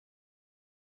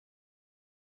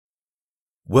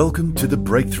Welcome to the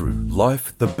Breakthrough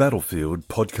Life the Battlefield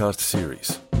podcast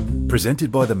series,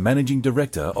 presented by the Managing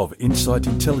Director of Insight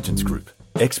Intelligence Group,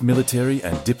 ex-military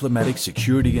and diplomatic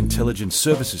security intelligence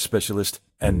services specialist,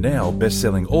 and now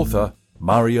best-selling author,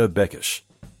 Mario Bekish,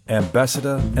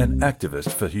 ambassador and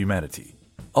activist for humanity.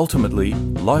 Ultimately,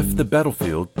 Life the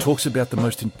Battlefield talks about the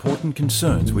most important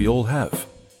concerns we all have: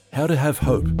 how to have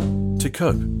hope, to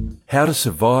cope, how to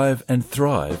survive and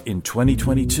thrive in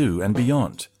 2022 and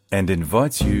beyond, and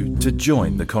invites you to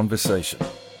join the conversation.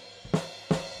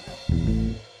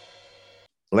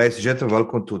 Ladies and gentlemen,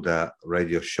 welcome to the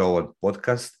radio show and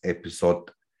podcast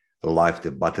episode Life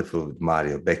the Battlefield with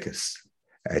Mario Bekish.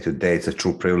 Today it's a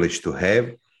true privilege to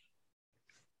have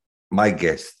my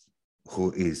guest,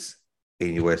 who is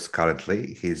in US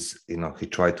currently. He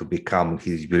tried to become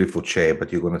his beautiful chair,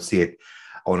 but you're going to see it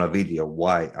on a video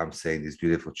why I'm saying this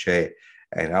beautiful chair.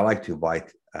 And I'd like to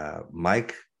invite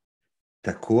Mike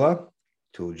Takua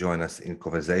to join us in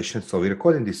conversation. So we're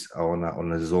recording this on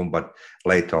a Zoom, but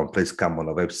later on, please come on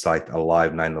the website,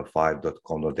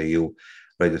 alive905.com.au,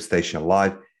 radio station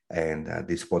live. And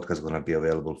this podcast is going to be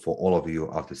available for all of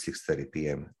you after 6:30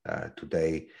 p.m.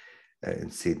 Today in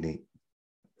Sydney,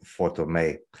 4th of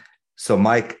May. So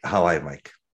Mike, how are you,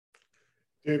 Mike?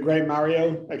 Doing great,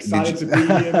 Mario. Excited to be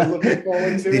here and looking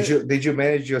forward to it. Did you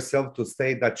manage yourself to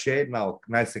stay in that chair now,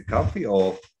 nice and comfy,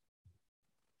 or?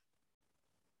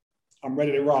 I'm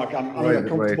ready to rock. I'm in a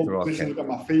comfortable position. I've got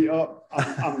my feet up.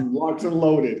 I'm locked and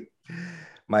loaded.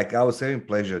 Mike, I was having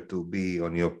pleasure to be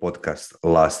on your podcast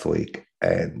last week.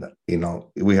 And, I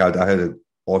had an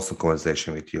awesome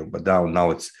conversation with you, but now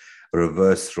it's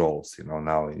reverse roles,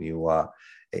 now you are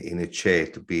in a chair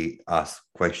to be asked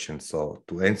questions, so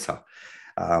to answer.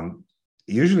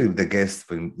 Usually the guests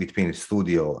between the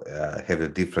studio have a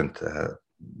different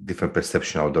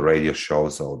perception of the radio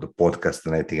shows or the podcast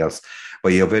and anything else,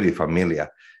 but you're very familiar.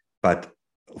 But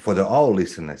for our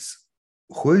listeners,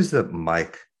 who is the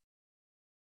Mike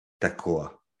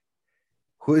Takua?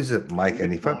 Who is it, Mike?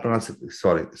 And if I pronounce it,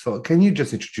 sorry. So can you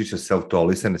just introduce yourself to our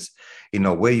listeners,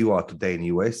 where you are today in the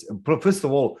US? First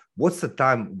of all, what's the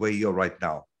time where you're right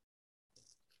now?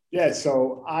 Yeah,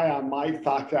 so I am Mike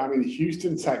Thacker. I'm in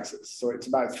Houston, Texas. So it's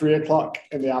about 3:00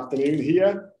 in the afternoon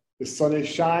here. The sun is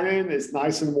shining. It's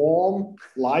nice and warm.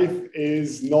 Life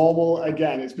is normal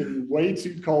again. It's been way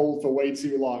too cold for way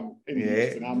too long in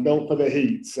Houston. I'm built for the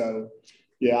heat. So,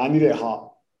 yeah, I need it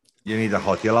hot. You need it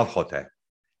hot. You love hot air.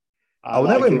 I'll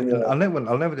never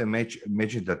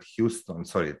imagine that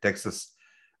Texas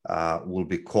will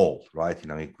be cold, right?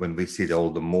 When we see all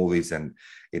the movies and,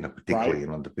 particularly,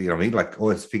 right. Like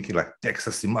always thinking like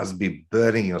Texas, it must be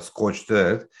burning, scorched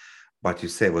earth. But you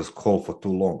say it was cold for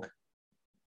too long.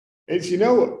 It's,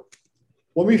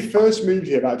 when we first moved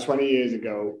here about 20 years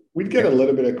ago, we'd get a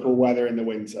little bit of cool weather in the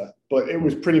winter, but it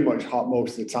was pretty much hot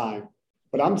most of the time.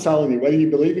 But I'm telling you, whether you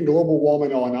believe in global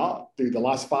warming or not, through the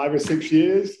last 5 or 6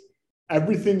 years,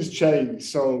 everything's changed.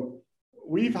 So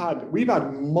we've had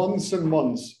months and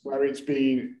months where it's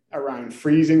been around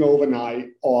freezing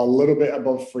overnight or a little bit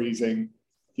above freezing,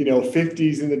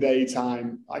 50s in the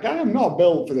daytime. Like, I am not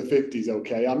built for the 50s,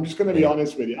 okay? I'm just going to be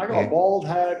honest with you. I got a bald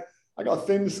head. I got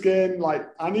thin skin. Like,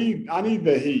 I need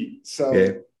the heat. So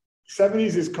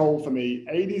 70s is cold for me.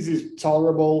 80s is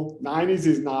tolerable. 90s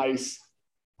is nice.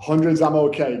 100s, I'm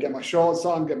okay. Get my shorts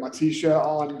on, get my t-shirt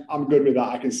on. I'm good with that.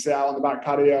 I can sit out on the back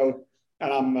patio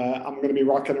and I'm going to be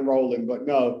rocking and rolling. But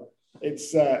no,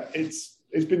 it's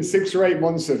been 6 or 8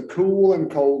 months of cool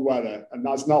and cold weather. And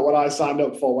that's not what I signed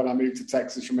up for when I moved to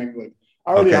Texas from England.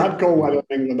 I already had cold weather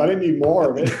in England. I didn't need more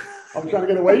of it. I'm trying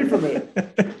to get away from it.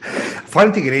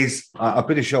 Funny thing is, I'm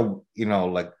pretty sure, you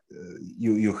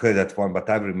heard that one, but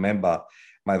I remember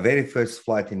my very first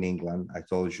flight in England. I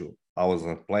told you, I was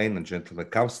on a plane, a gentleman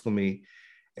comes to me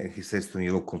and he says to me,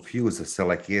 "You look confused." I said,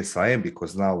 like, "Yes, I am,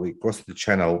 because now we crossed the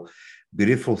channel,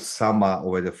 beautiful summer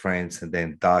over the France, and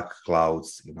then dark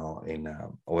clouds,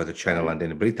 over the channel, and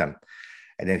then Britain."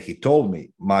 And then he told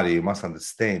me, "Mario, you must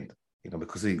understand,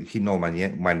 because he know my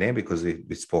name, because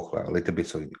we spoke a little bit,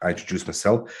 so I introduced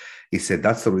myself." He said,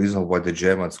 "That's the reason why the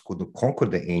Germans couldn't conquer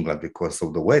the England, because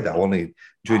of the weather. Only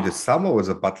during the summer was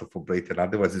a battle for Britain.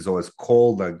 Otherwise, it's always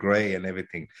cold and grey and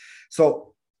everything."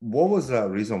 So what was the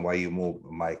reason why you moved,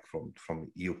 Mike, from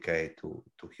UK to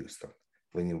Houston,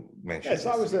 when you mentioned Yes,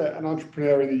 I was an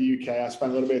entrepreneur in the UK. I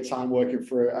spent a little bit of time working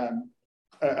for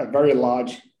a very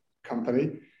large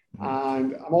company.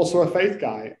 And I'm also a faith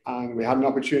guy. And we had an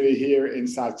opportunity here in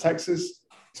South Texas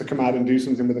to come out and do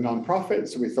something with a nonprofit.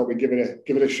 So we thought we'd give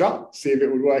it a shot, see if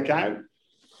it would work out.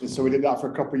 And so we did that for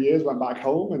a couple of years, went back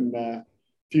home and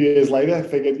few years later,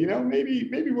 figured, maybe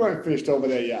we weren't finished over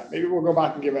there yet. Maybe we'll go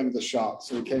back and give it a shot.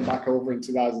 So we came back over in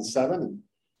 2007 and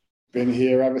been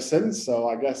here ever since. So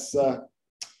I guess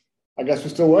we're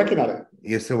still working at it.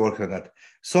 You're still working on that.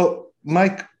 So,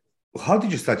 Mike, how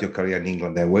did you start your career in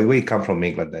England then? Where you come from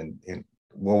England and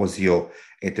what was your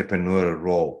entrepreneurial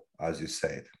role, as you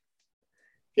said?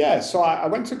 Yeah, so I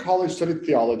went to college, studied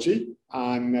theology,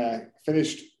 and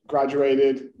finished,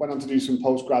 graduated, went on to do some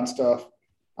post-grad stuff.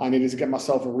 I needed to get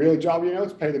myself a real job,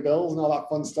 to pay the bills and all that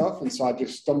fun stuff. And so I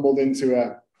just stumbled into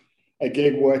a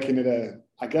gig working at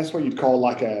I guess what you'd call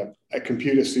like a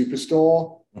computer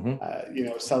superstore,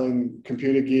 selling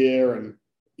computer gear. And,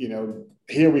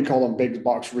 here we call them big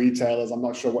box retailers. I'm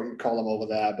not sure what you'd call them over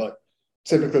there, but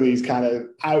typically these kind of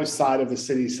outside of the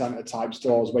city center type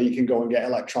stores where you can go and get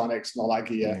electronics and all that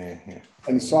gear. Yeah.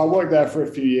 And so I worked there for a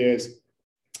few years,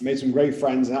 made some great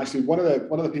friends. And actually one of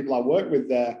the people I worked with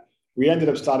there, we ended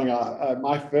up starting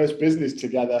my first business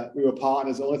together. We were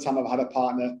partners. The only time I've had a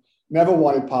partner, never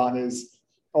wanted partners,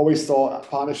 always thought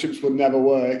partnerships would never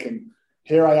work. And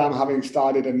here I am, having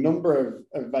started a number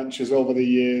of ventures over the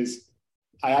years.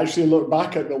 I actually look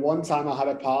back at the one time I had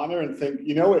a partner and think,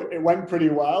 it went pretty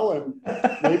well. And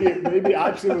maybe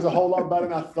actually it was a whole lot better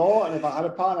than I thought. And if I had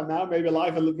a partner now, maybe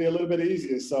life would be a little bit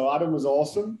easier. So Adam was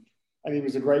awesome. And he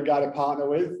was a great guy to partner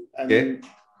with. And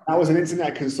that was an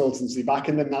internet consultancy back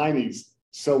in the 90s.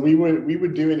 So we were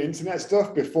doing internet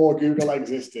stuff before Google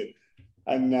existed.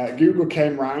 And Google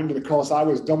came around. And of course, I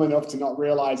was dumb enough to not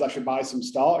realize I should buy some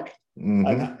stock. Mm-hmm.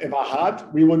 And if I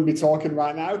had, we wouldn't be talking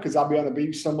right now because I'd be on the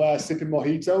beach somewhere sipping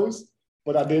mojitos,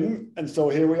 but I didn't. And so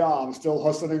here we are. I'm still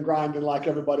hustling and grinding like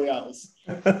everybody else.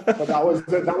 But that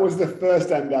was the first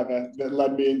endeavor that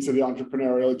led me into the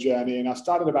entrepreneurial journey. And I've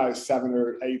started about 7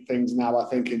 or 8 things now, I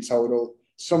think, in total.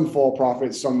 Some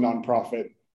for-profit, some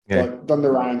non-profit, but done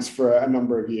the rounds for a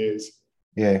number of years.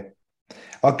 Yeah.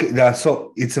 Okay.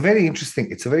 So it's a very interesting.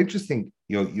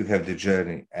 You have the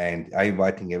journey, and I'm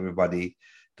inviting everybody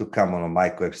to come on my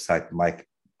website, Mike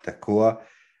Takua.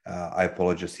 I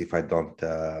apologize if I don't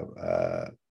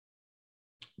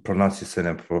pronounce your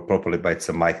surname properly, but it's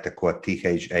a Mike Takua,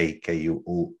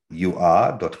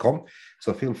 THAKUUR.com.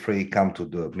 So feel free, come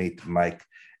to meet Mike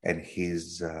and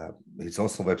his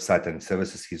awesome website and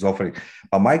services he's offering.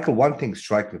 But Michael, one thing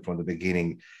struck me from the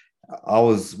beginning. I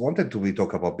wanted to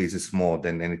talk about business more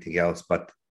than anything else,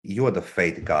 but you are the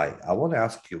faith guy. I want to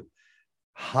ask you,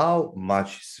 how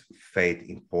much is faith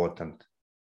important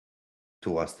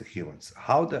to us, the humans?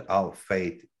 Our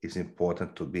faith is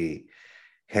important to be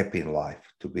happy in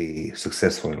life, to be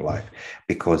successful in life?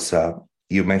 Because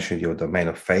you mentioned you're the man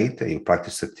of faith, you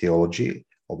practice the theology,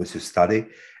 obviously study,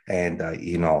 and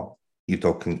you're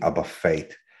talking about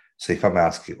faith. So if I'm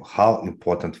asking you how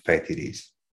important faith it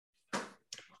is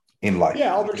in life.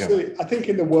 Yeah, obviously, I think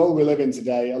in the world we live in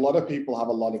today, a lot of people have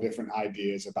a lot of different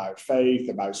ideas about faith,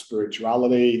 about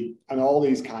spirituality, and all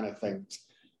these kind of things.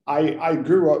 I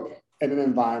grew up in an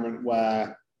environment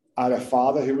where I had a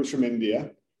father who was from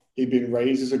India. He'd been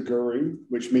raised as a guru,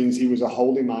 which means he was a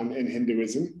holy man in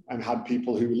Hinduism and had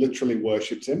people who literally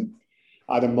worshipped him.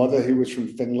 I had a mother who was from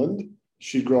Finland.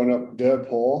 She'd grown up dirt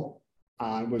poor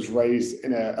and was raised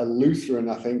in a Lutheran,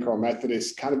 I think, or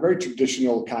Methodist, kind of very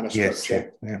traditional kind of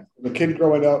structure. Yes, yeah. The kid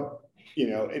growing up,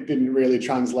 it didn't really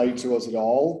translate to us at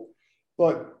all.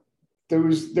 But there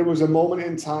was a moment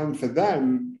in time for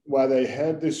them where they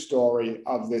heard this story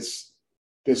of this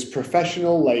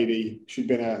professional lady. She'd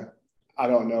been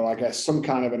some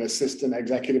kind of an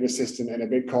executive assistant in a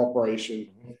big corporation.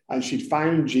 And she'd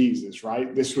found Jesus,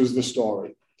 right? This was the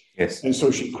story. Yes. And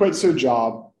so she quits her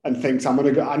job and thinks,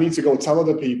 I need to go tell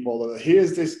other people that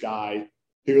here's this guy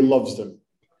who loves them.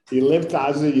 He lived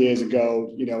thousands of years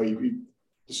ago.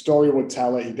 The story would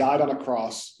tell it. He died on a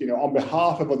cross, on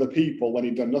behalf of other people when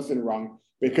he'd done nothing wrong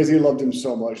because he loved him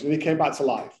so much. And he came back to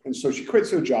life. And so she quits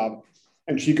her job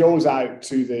and she goes out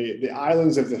to the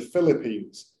islands of the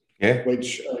Philippines,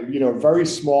 which, very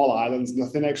small islands,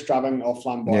 nothing extravagant or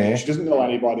flamboyant. Yeah. She doesn't know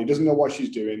anybody, doesn't know what she's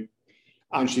doing.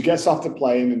 And she gets off the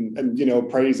plane and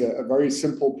prays a very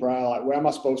simple prayer, like, where am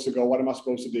I supposed to go? What am I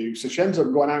supposed to do? So she ends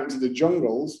up going out into the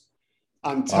jungles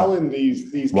and telling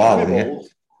these cannibals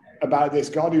about this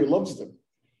God who loves them.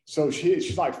 So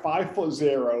she's like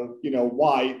 5'0",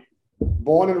 white,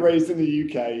 born and raised in the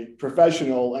UK,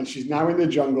 professional, and she's now in the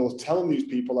jungles telling these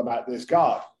people about this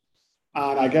God.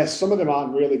 And I guess some of them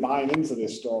aren't really buying into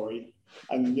this story.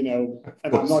 And, and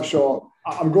I'm not sure.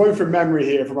 I'm going from memory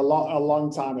here from a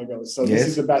long time ago. So this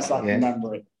is the best I can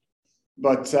remember it.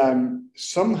 But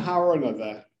somehow or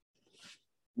another,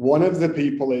 one of the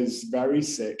people is very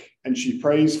sick and she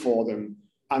prays for them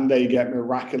and they get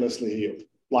miraculously healed.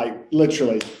 like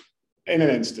literally in an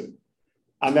instant,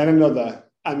 and then another,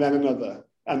 and then another,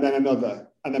 and then another.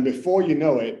 And then before you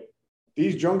know it,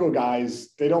 these jungle guys,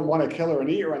 they don't want to kill her and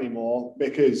eat her anymore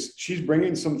because she's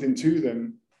bringing something to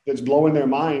them that's blowing their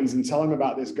minds and telling them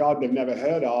about this God they've never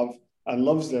heard of and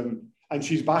loves them. And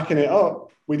she's backing it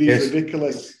up with these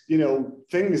ridiculous,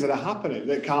 things that are happening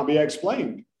that can't be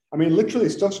explained. I mean, literally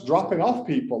stuff's dropping off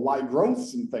people like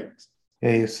growths and things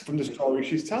from the story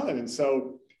she's telling. And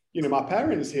so, my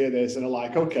parents hear this and are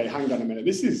like, okay, hang on a minute.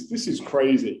 This is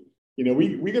crazy.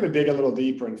 We got to dig a little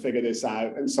deeper and figure this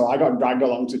out. And so I got dragged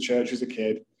along to church as a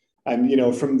kid.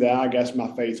 And, from there, I guess my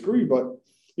faith grew. But,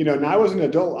 now as an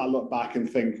adult, I look back and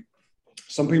think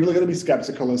some people are going to be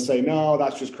skeptical and say, no,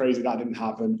 that's just crazy. That didn't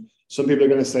happen. Some people are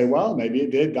going to say, well, maybe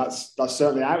it did. That's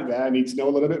certainly out there. I need to know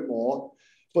a little bit more.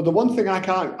 But the one thing I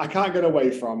can't get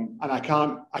away from, and I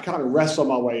can't wrestle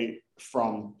my way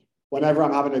from whenever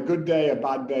I'm having a good day, a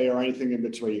bad day, or anything in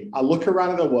between, I look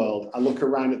around at the world. I look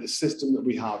around at the system that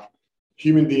we have.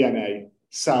 Human DNA,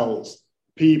 cells,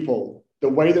 people, the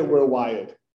way that we're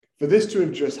wired. For this to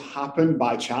have just happened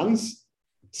by chance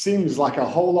seems like a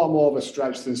whole lot more of a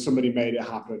stretch than somebody made it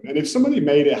happen. And if somebody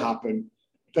made it happen,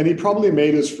 then he probably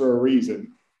made us for a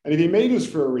reason. And if he made us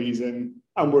for a reason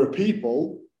and we're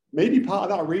people, maybe part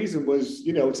of that reason was,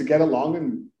 to get along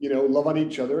and, love on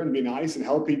each other and be nice and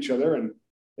help each other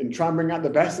and try and bring out the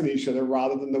best in each other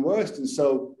rather than the worst. And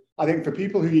so I think for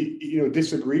people who,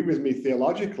 disagree with me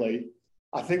theologically,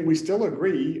 I think we still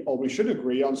agree, or we should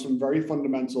agree, on some very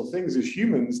fundamental things. As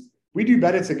humans, we do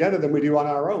better together than we do on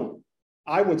our own.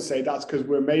 I would say that's because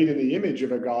we're made in the image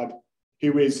of a God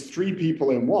who is three people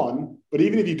in one. But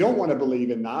even if you don't want to believe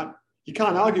in that, you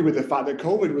can't argue with the fact that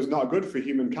COVID was not good for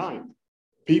humankind.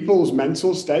 People's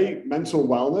mental state, mental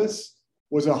wellness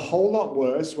was a whole lot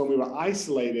worse when we were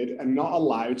isolated and not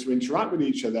allowed to interact with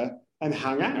each other and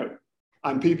hang out.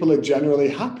 And people are generally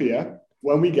happier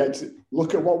when we get to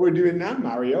look at what we're doing now,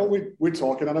 Mario. We're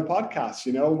talking on a podcast,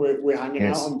 we're hanging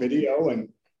out on video, and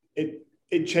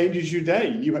it changes your day.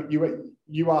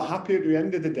 You are happy at the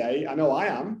end of the day. I know I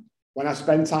am, when I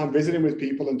spend time visiting with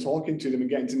people and talking to them and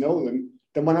getting to know them,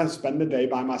 than when I spend the day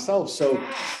by myself. So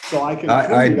I can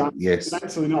I'm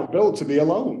mentally not built to be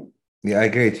alone. Yeah, I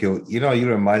agree with you. You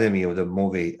reminded me of the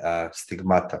movie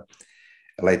Stigmata,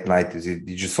 late 90s.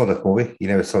 Did you saw that movie? You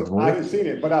never saw the movie? I haven't seen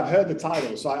it, but I've heard the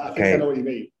title, so I think I know what you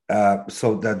mean.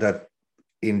 So that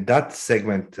in that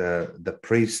segment, the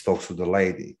priest talks to the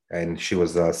lady, and she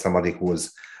was somebody who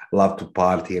was loved to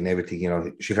party and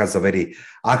everything. She has a very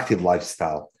active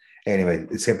lifestyle. Anyway,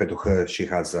 it's happened to her. She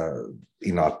has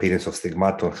appearance of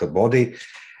stigmata on her body,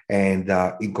 and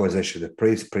in conversation, the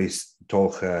priest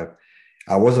told her,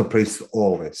 "I wasn't priest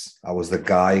always. I was the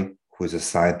guy who is a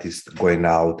scientist going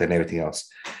out and everything else.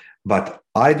 But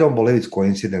I don't believe it's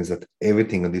coincidence that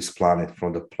everything on this planet,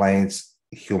 from the plants,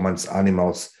 humans,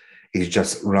 animals, is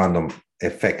just random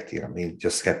effect. It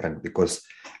just happened because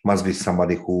it must be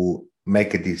somebody who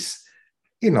make this,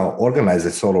 organize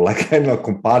it sort of like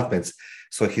compartments."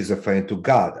 So he's referring to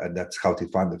God, and that's how to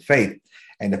find the faith.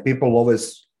 And the people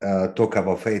always talk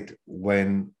about faith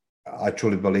when I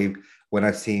truly believe, when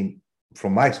I see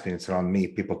from my experience around me,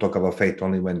 people talk about faith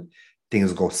only when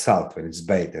things go south, when it's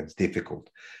bad and it's difficult.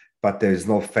 But there is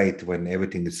no faith when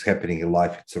everything is happening in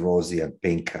life. It's rosy and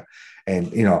pink. And,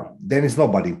 then it's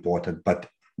nobody important. But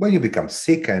when you become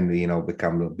sick and,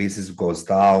 business goes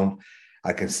down,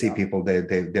 I can see people, then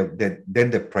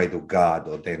they pray to God,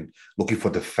 or then looking for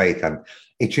the faith. And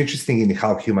it's interesting in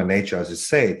how human nature, as you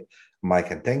said, Mike,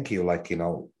 and thank you,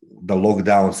 the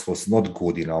lockdowns was not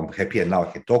good. I'm happier now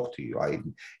I can talk to you.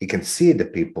 You can see the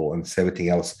people and everything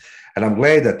else. And I'm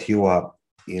glad that you are,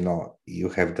 you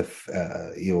have the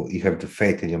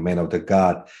faith in your man of the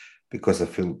God, because I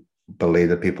believe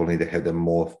that people need to have the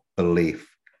more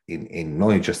belief in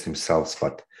not just themselves,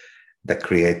 but the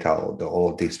creator, all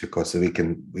of this, because we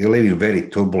live in a very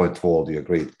turbulent world. You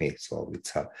agree with me? So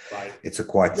it's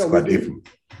quite different.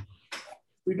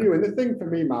 We do. And the thing for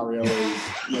me, Mario,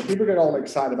 is people get all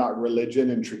excited about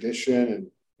religion and tradition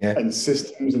and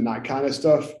systems and that kind of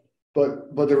stuff.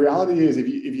 But the reality is, if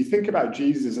you think about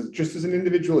Jesus just as an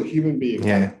individual human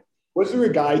being, was there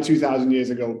a guy 2,000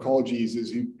 years ago called Jesus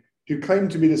who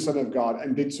claimed to be the Son of God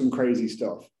and did some crazy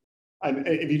stuff? And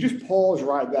if you just pause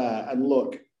right there and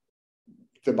look,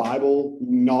 the Bible,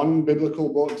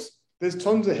 non-biblical books, there's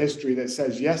tons of history that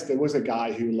says, yes, there was a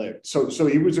guy who lived. So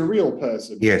he was a real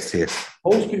person. Yes.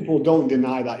 Most people don't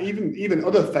deny that. Even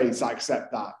other faiths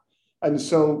accept that. And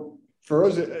so for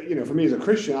us, for me as a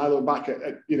Christian, I look back at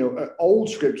old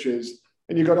scriptures,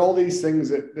 and you've got all these things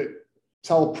that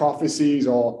tell prophecies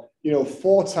or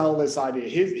foretell this idea.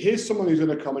 Here's someone who's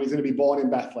going to come and he's going to be born in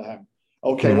Bethlehem.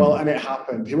 Okay, well, and it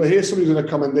happened. Well, here's somebody who's going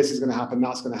to come and this is going to happen,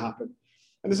 that's going to happen.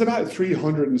 And there's about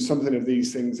 300 and something of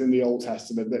these things in the Old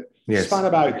Testament that span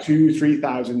about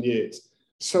 2,000-3,000 years.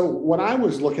 So when I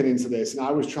was looking into this and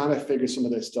I was trying to figure some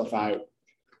of this stuff out,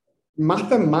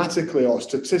 mathematically or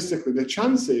statistically, the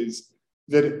chances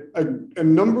that a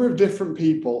number of different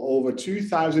people over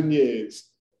 2,000 years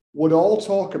would all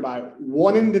talk about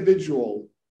one individual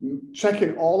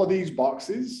checking all of these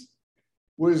boxes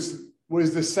was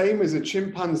the same as a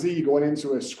chimpanzee going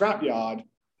into a scrapyard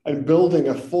and building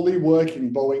a fully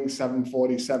working Boeing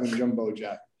 747 jumbo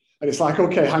jet. And it's like,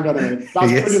 okay, hang on a minute.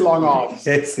 That's pretty long odds.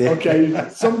 Okay,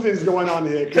 something's going on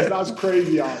here because that's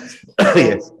crazy odds.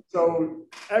 So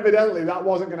evidently that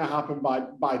wasn't going to happen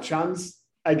by chance.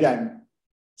 Again,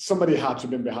 somebody had to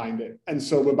have been behind it. And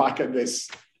so we're back at this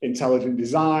intelligent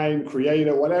design,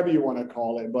 creator, whatever you want to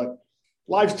call it. But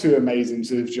life's too amazing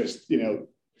to have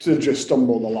just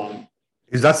stumbled along.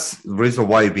 Is that the reason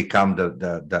why you become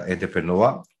the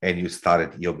entrepreneur and you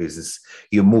started your business?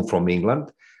 You moved from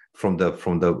England,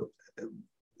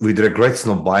 with regrets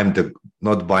not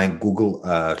buying Google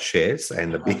shares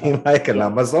and being like an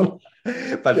Amazon.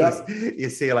 But you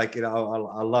see, like, I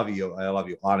love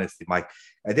you honesty, Mike.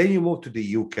 And then you moved to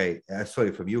the UK.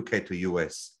 From UK to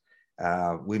US.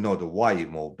 We know the why you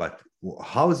moved, but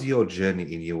how's your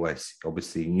journey in US?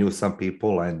 Obviously, you knew some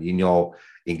people, and you know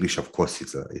English. Of course,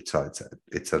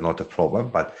 it's not a problem.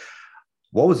 But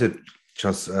what was it?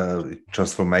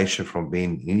 Transformation from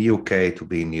being in UK to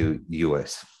being in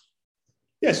US?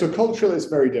 Yeah, so culturally, it's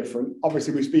very different.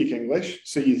 Obviously, we speak English,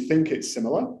 so you think it's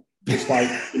similar. Just like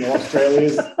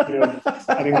Australia's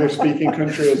an English-speaking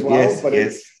country as well, but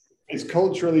it's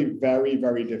culturally very,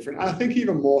 very different. And I think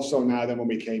even more so now than when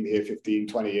we came here 15,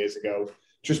 20 years ago,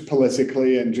 just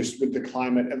politically and just with the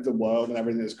climate of the world and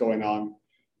everything that's going on.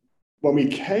 When we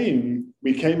came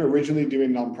originally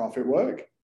doing nonprofit work,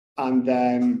 and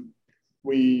then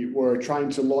we were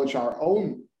trying to launch our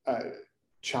own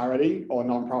charity or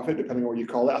nonprofit, depending on what you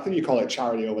call it. I think you call it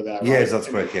charity over there. Right? Yes, that's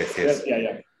correct. Yes.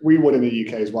 Yeah. We would in the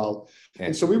UK as well. Yeah.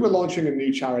 And so we were launching a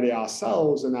new charity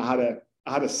ourselves, and I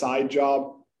had a side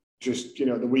job, just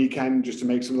the weekend, just to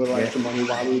make some little extra money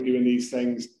while we were doing these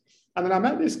things. And then I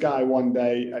met this guy one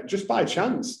day just by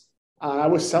chance, and I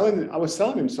was selling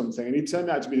him something, and he turned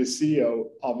out to be the CEO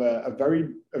of a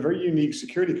very unique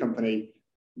security company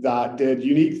that did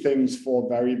unique things for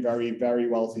very, very, very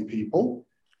wealthy people.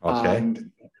 Okay.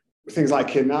 And things like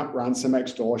kidnap, ransom,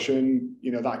 extortion,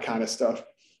 that kind of stuff.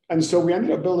 And so we ended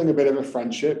up building a bit of a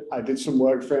friendship. I did some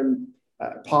work for him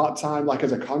part-time, like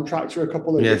as a contractor, a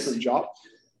couple of different jobs.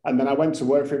 And then I went to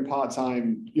work for him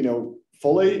part-time,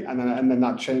 fully. And then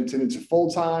that changed into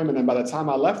full-time. And then by the time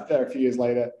I left there a few years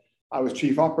later, I was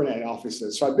chief operating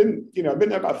officer. So I've been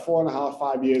there about 4.5,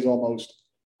 5 years almost.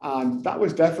 And that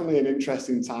was definitely an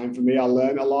interesting time for me. I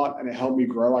learned a lot and it helped me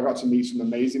grow. I got to meet some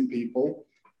amazing people.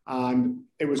 And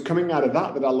it was coming out of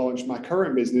that I launched my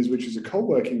current business, which is a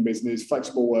co-working business,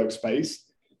 flexible workspace.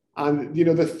 And,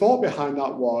 the thought behind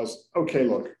that was, okay,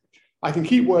 look, I can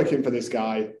keep working for this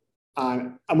guy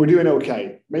and we're doing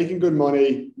okay, making good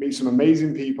money, meet some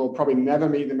amazing people, probably never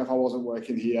meet them if I wasn't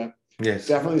working here. Yes.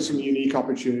 Definitely some unique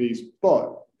opportunities,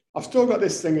 but I've still got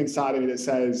this thing inside of me that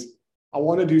says, I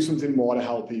want to do something more to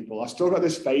help people. I've still got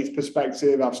this faith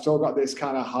perspective. I've still got this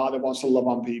kind of heart that wants to love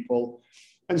on people.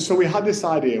 And so we had this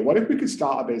idea, what if we could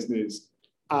start a business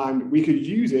and we could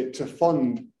use it to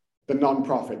fund the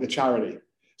nonprofit, the charity?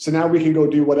 So now we can go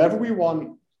do whatever we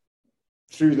want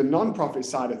through the nonprofit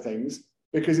side of things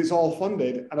because it's all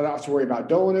funded, and I don't have to worry about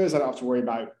donors. I don't have to worry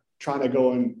about trying to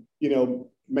go and,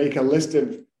 make a list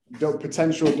of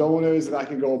potential donors that I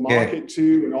can go market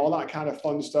to and all that kind of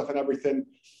fun stuff and everything.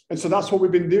 And so that's what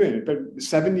we've been doing. It's been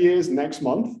 7 years next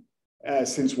month.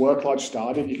 Since WorkLodge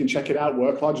started. You can check it out,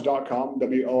 worklodge.com,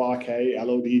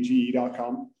 WORKLODGE.com.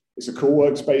 It's a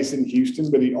co-workspace in Houston.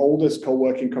 We're the oldest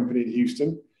co-working company in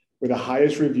Houston. We're the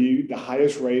highest reviewed, the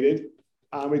highest rated.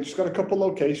 We've just got a couple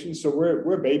locations. So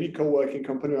we're a baby co-working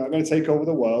company. We're not going to take over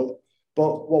the world.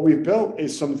 But what we've built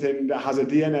is something that has a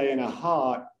DNA and a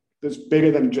heart that's bigger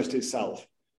than just itself.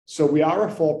 So we are a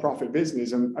for-profit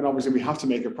business, and obviously we have to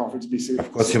make a profit to be successful.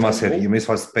 Of course, you must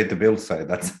pay the bills, so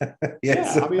that's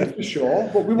yes. Yeah, I mean, for sure.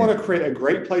 But we want to create a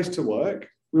great place to work.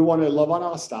 We want to love on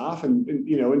our staff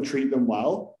and treat them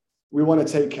well. We want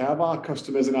to take care of our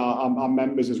customers and our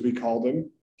members, as we call them,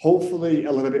 hopefully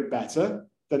a little bit better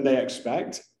than they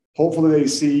expect. Hopefully they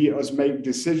see us make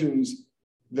decisions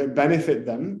that benefit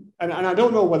them. And I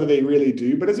don't know whether they really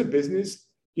do, but as a business,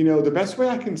 the best way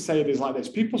I can say it is like this.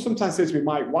 People sometimes say to me,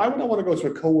 Mike, why would I want to go to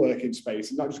a co-working space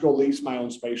and not just go lease my own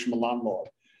space from a landlord?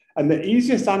 And the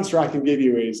easiest answer I can give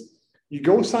you is you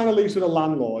go sign a lease with a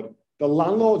landlord. The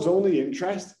landlord's only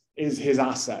interest is his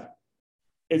asset.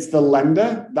 It's the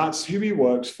lender. That's who he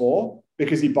works for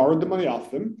because he borrowed the money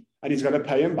off them and he's got to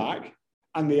pay him back.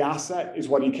 And the asset is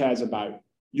what he cares about.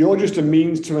 You're just a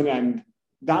means to an end.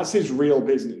 That's his real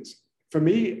business. For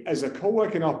me, as a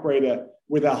co-working operator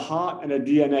with a heart and a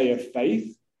DNA of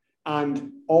faith,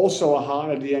 and also a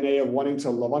heart and a DNA of wanting to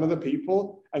love on other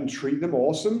people and treat them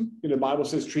awesome. The Bible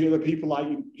says, treat other people like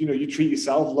you treat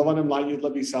yourself, love on them like you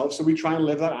love yourself. So we try and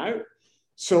live that out.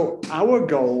 So our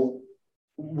goal,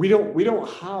 we don't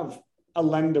have a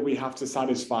lender we have to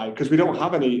satisfy because we don't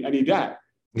have any debt.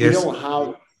 Yes. We don't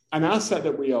have an asset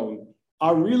that we own.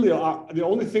 The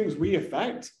only things we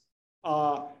affect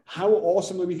are how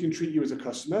awesomely we can treat you as a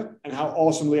customer and how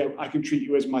awesomely I can treat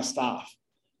you as my staff.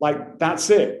 Like,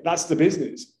 that's it. That's the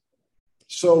business.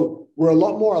 So we're a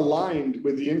lot more aligned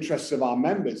with the interests of our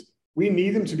members. We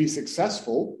need them to be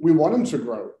successful. We want them to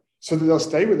grow so that they'll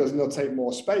stay with us and they'll take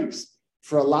more space.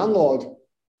 For a landlord,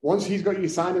 once he's got you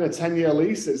signed in a 10-year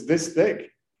lease that's this thick,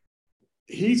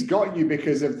 he's got you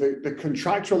because of the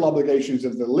contractual obligations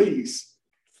of the lease.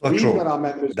 We've got our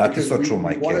members because we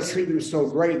want to treat them so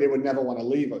great, they would never want to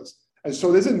leave us. And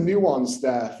so there's a nuance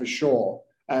there for sure.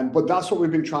 But that's what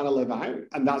we've been trying to live out.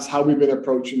 And that's how we've been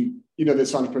approaching,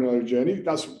 this entrepreneurial journey.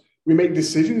 We make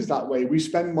decisions that way. We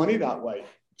spend money that way.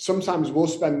 Sometimes we'll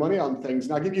spend money on things.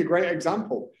 And I'll give you a great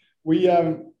example. We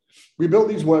built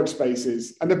these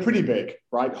workspaces and they're pretty big,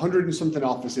 right? 100 and something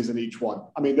offices in each one.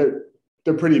 I mean,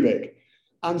 they're pretty big.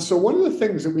 And so one of the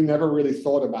things that we never really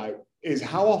thought about is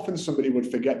how often somebody would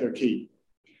forget their key.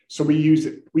 So we use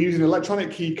an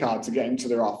electronic key card to get into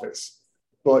their office.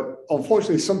 But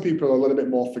unfortunately, some people are a little bit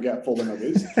more forgetful than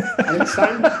others. And it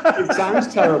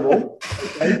sounds terrible.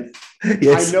 Okay?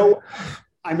 Yes.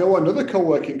 I know another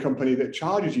co-working company that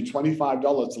charges you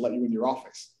 $25 to let you in your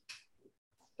office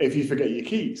if you forget your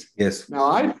keys. Yes. Now,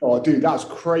 I thought, dude, that's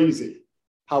crazy.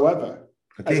 However,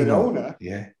 as an owner,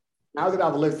 now that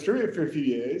I've lived through it for a few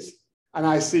years, and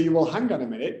I see, well, hang on a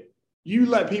minute. You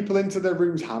let people into their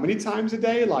rooms how many times a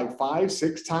day? Like 5,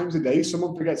 6 times a day.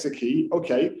 Someone forgets a key.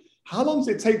 Okay. How long does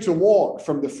it take to walk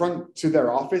from the front to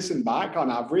their office and back on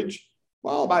average?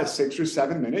 Well, about 6 or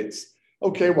 7 minutes.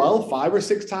 Okay, well, 5 or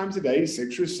 6 times a day,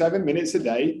 6 or 7 minutes a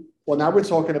day. Well, now we're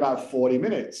talking about 40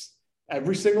 minutes.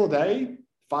 Every single day,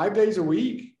 5 days a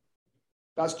week.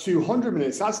 That's 200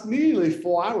 minutes. That's nearly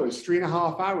 4 hours,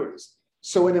 3.5 hours.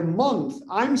 So in a month,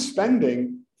 I'm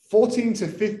spending 14 to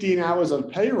 15 hours on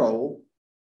payroll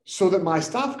so that my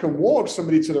staff can walk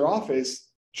somebody to their office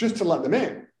just to let them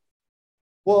in.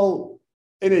 Well,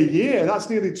 in a year, that's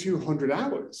nearly 200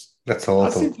 hours. That's a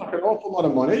lot. That seems like an awful lot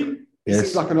of money. It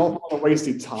seems like an awful lot of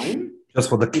wasted time. Just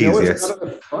for the keys, yes.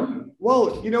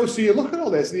 Well, so you look at all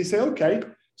this and you say, okay,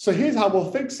 so here's how we'll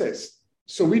fix this.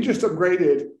 So we just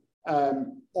upgraded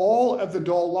all of the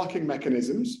door locking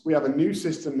mechanisms. We have a new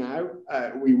system now.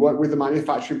 We work with the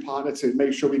manufacturing partner to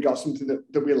make sure we got something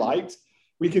that we liked.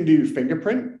 We can do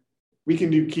fingerprint, we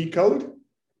can do key code,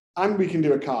 and we can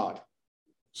do a card.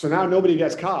 So now nobody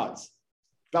gets cards.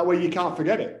 That way you can't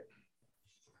forget it.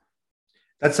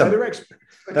 That's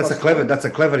a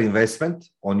clever investment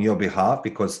on your behalf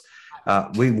because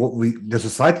the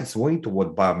society is going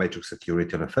toward biometric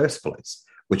security in the first place,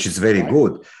 which is very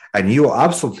good. And you're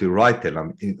absolutely right.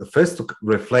 And first to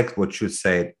reflect what you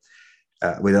said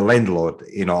with a landlord,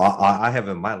 I have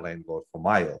my landlord for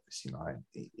my office,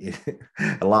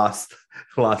 last,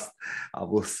 I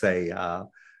will say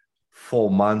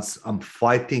 4 months, I'm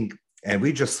fighting. And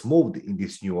we just moved in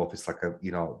this new office,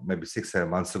 maybe 6-7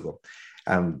 months ago.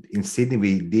 And in Sydney,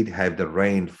 we did have the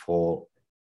rain for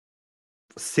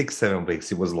 6-7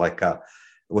 weeks. It was it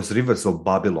was rivers of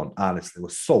Babylon. Honestly, it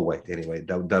was so wet. Anyway,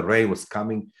 the rain was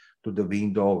coming to the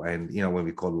window, and when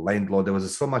we called landlord, there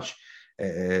was so much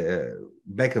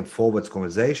back and forwards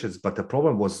conversations. But the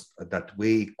problem was that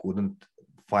we couldn't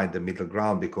find the middle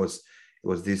ground because it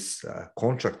was this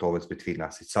contract always between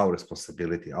us. It's our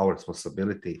responsibility,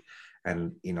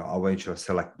 and our venture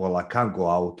said I can't go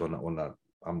out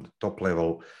on the top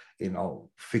level,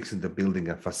 fixing the building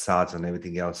and facades and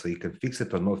everything else. So you can fix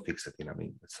it or not fix it.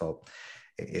 So,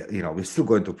 we're still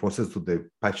going to process to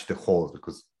patch the holes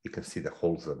because you can see the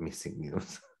holes are missing.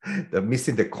 They're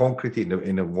missing the concrete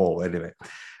in the wall anyway.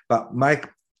 But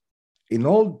Mike, in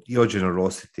all your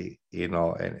generosity, and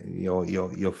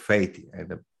your faith,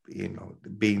 and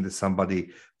being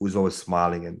somebody who's always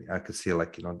smiling, and I can see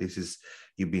this is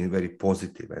you being very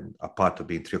positive and a part of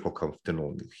being 3 o'clock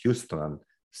afternoon in Houston and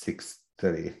 6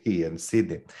 military here in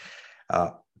Sydney.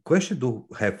 Question do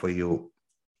have for you.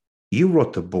 You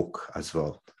wrote a book as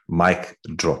well, Mic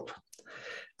Drop.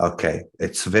 Okay,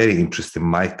 it's very interesting,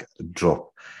 Mic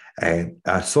Drop. And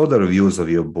I saw the reviews of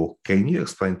your book. Can you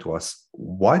explain to us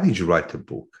why did you write a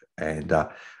book? And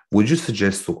would you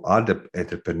suggest to other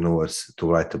entrepreneurs to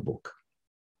write a book?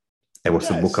 And what's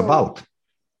the book about?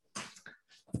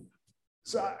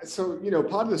 So,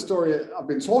 part of the story I've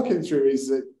been talking through is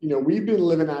that, we've been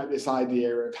living out this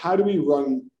idea of how do we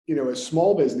run, a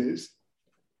small business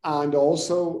and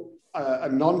also a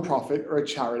non-profit or a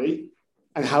charity,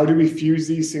 and how do we fuse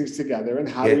these things together, and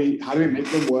how do we make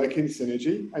them work in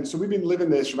synergy? And so we've been living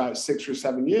this for about 6 or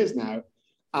 7 years now.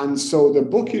 And so the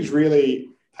book is really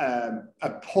a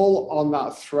pull on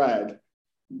that thread,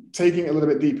 taking it a little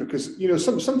bit deeper, because,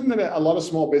 something that a lot of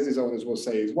small business owners will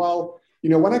say is, well,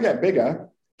 when I get bigger,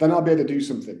 then I'll be able to do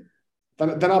something.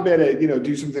 Then I'll be able to,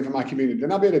 do something for my community.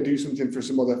 Then I'll be able to do something for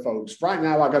some other folks. Right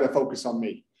now, I've got to focus on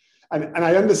me. And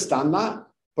I understand that.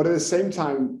 But at the same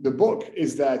time, the book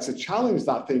is there to challenge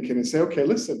that thinking and say, okay,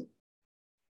 listen,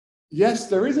 yes,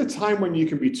 there is a time when you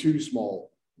can be too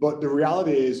small. But the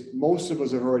reality is most of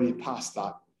us have already passed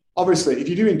that. Obviously, if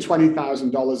you're doing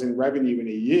 $20,000 in revenue in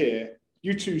a year,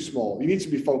 you're too small. You need to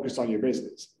be focused on your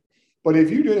business. But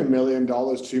if you're doing $1 million,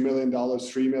 $2 million,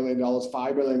 $3 million,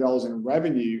 $5 million in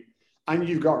revenue, and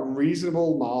you've got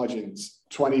reasonable margins,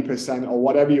 20% or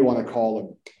whatever you want to call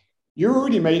them, you're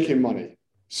already making money.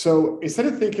 So instead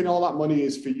of thinking all that money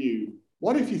is for you,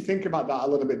 what if you think about that a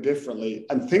little bit differently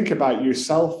and think about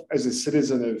yourself as a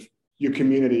citizen of your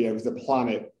community, of the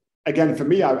planet? Again, for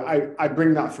me, I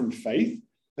bring that from faith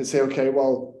and say, okay,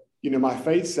 well, my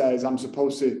faith says I'm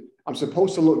supposed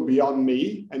to look beyond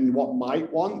me and what Mike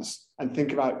wants and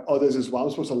think about others as well.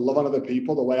 I'm supposed to love on other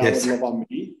people the way I would love on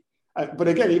me. But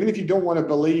again, even if you don't want to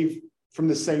believe from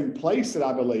the same place that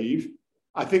I believe,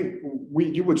 I think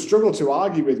you would struggle to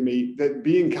argue with me that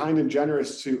being kind and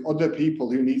generous to other people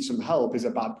who need some help is a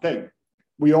bad thing.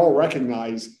 We all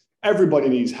recognize everybody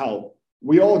needs help.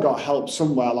 We all got help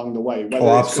somewhere along the way,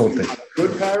 whether it's because we had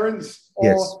good parents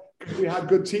or we had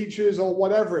good teachers or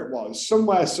whatever it was.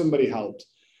 Somewhere somebody helped.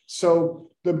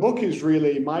 So the book is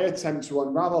really my attempt to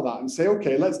unravel that and say,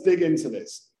 okay, let's dig into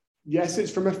this. Yes,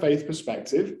 it's from a faith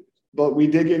perspective, but we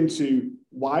dig into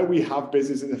why we have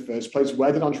business in the first place.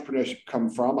 Where did entrepreneurship come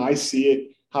from? I see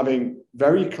it having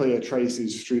very clear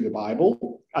traces through the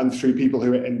Bible and through people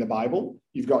who are in the Bible.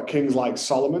 You've got kings like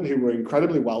Solomon, who were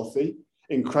incredibly wealthy,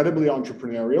 incredibly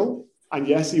entrepreneurial. And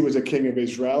yes, he was a king of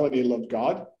Israel and he loved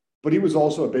God, but he was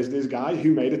also a business guy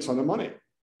who made a ton of money.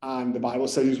 And the Bible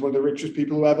says he's one of the richest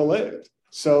people who ever lived.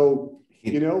 So,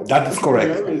 that is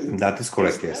correct. That is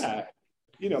correct, yes.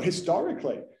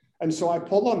 Historically. And so I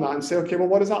pull on that and say, okay, well,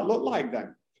 what does that look like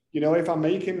then? If I'm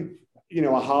making,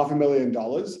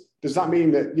 $500,000, does that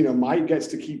mean that, Mike gets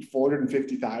to keep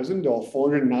 450,000 or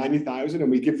 490,000 and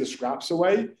we give the scraps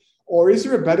away? Or is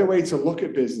there a better way to look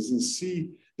at business and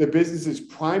see the business's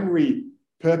primary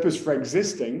purpose for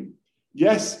existing?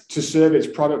 Yes, to serve its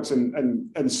products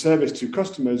and service to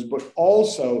customers, but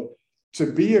also to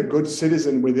be a good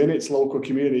citizen within its local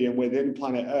community and within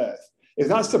planet Earth. If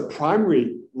that's the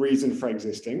primary reason for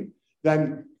existing,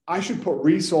 then I should put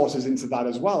resources into that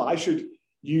as well. I should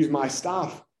use my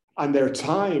staff and their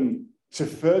time to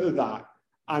further that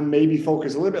and maybe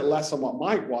focus a little bit less on what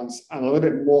Mike wants and a little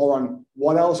bit more on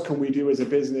what else can we do as a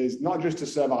business, not just to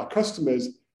serve our customers,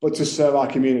 but to serve our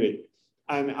community.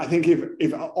 And I think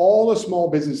if all the small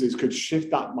businesses could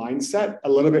shift that mindset a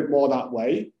little bit more that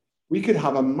way, we could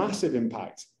have a massive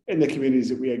impact in the communities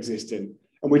that we exist in.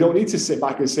 And we don't need to sit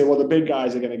back and say, well, the big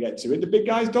guys are going to get to it. The big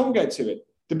guys don't get to it.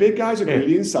 The big guys are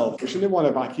greedy and selfish, and they want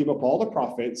to vacuum up all the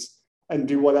profits and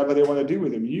do whatever they want to do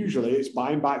with them. Usually it's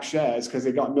buying back shares because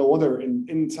they got no other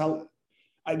intel.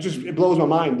 It blows my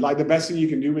mind. Like the best thing you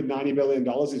can do with $90 billion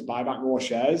is buy back more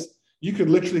shares. You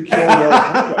could literally kill your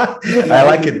I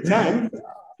like it. 10,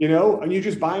 and you're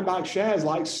just buying back shares.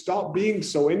 Like, stop being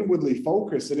so inwardly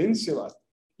focused and insular.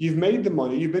 You've made the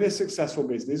money. You've been a successful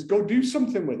business. Go do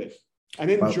something with it and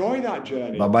enjoy that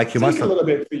journey. But Mike, take a little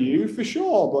bit for you, for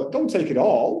sure, but don't take it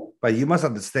all. But you must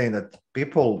understand that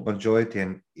people, majority,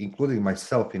 and including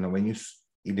myself, when you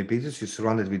in the business, you're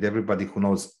surrounded with everybody who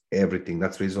knows everything.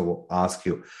 That's the reason I'll ask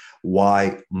you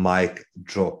why Mike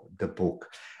dropped the book,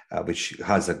 which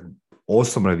has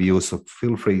awesome reviews. So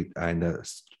feel free and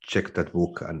check that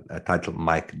book and titled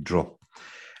Mike Drop.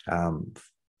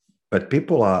 But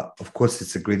people are, of course,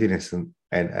 it's a greediness and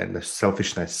the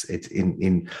selfishness. It's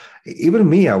in even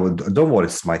me. Don't worry,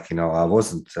 Mike. I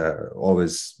wasn't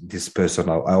always this person.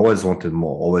 I always wanted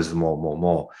more, always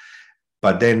more.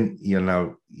 but then,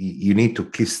 you need to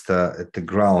kiss the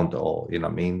ground, or,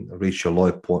 reach your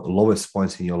lowest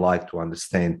points in your life to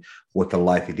understand what the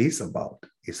life it is about.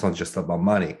 It's not just about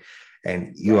money.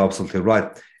 And you're absolutely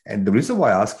right. And the reason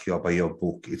why I ask you about your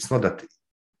book, it's not that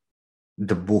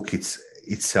the book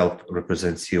itself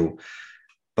represents you,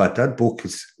 but that book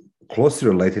is closely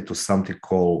related to something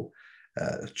called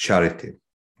charity,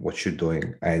 what you're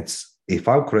doing. And if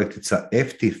I'm correct, it's a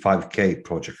FT5K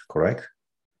project, correct?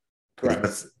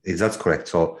 Correct. That's correct.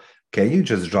 So can you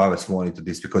just drive us more into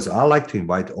this? Because I like to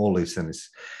invite all listeners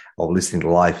of listening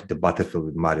live, The Battlefield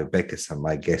with Mario Beckes, and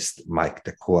my guest, Mike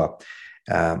Takua.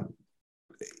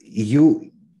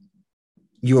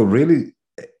 You're really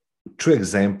a true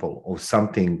example of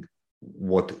something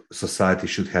what society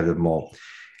should have more.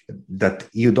 That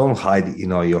you don't hide,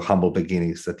 your humble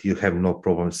beginnings, that you have no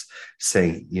problems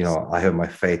saying, I have my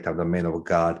faith, I'm the man of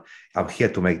God, I'm here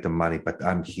to make the money, but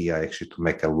I'm here actually to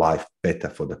make a life better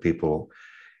for the people,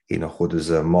 who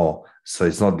deserve more. So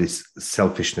it's not this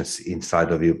selfishness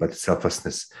inside of you, but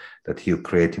selflessness that you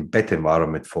create a better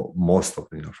environment for most of,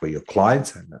 for your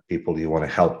clients and the people you want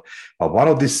to help. But one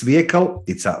of this vehicle,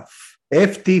 it's a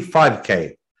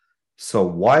FT5K. So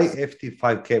why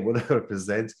FT5K? What it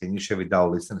represents? Can you share with our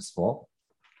listeners more?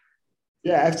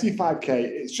 Yeah, FT5K,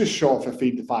 it's just short for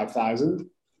Feed the 5,000.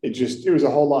 It was a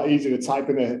whole lot easier to type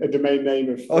in a domain name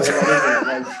of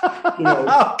okay,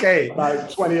 about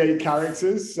 28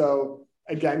 characters. So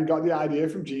again, got the idea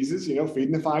from Jesus,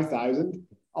 feeding the 5,000.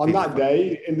 On that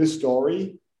day in the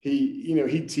story,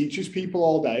 he teaches people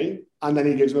all day, and then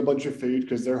he gives them a bunch of food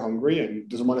because they're hungry and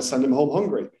doesn't want to send them home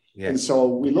hungry. Yeah. And so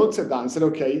we looked at that and said,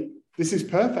 okay, this is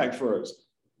perfect for us.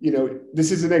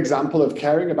 This is an example of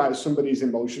caring about somebody's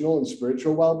emotional and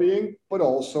spiritual well-being, but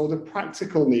also the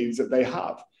practical needs that they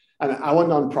have. And our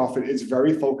nonprofit is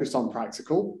very focused on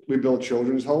practical. We build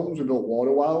children's homes, we build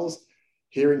water wells.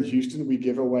 Here in Houston, we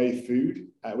give away food.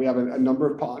 We have a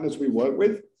number of partners we work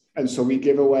with. And so we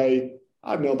give away,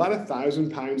 about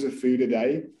 1,000 pounds of food a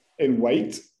day in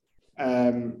weight.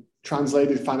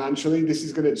 Translated financially,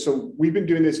 so we've been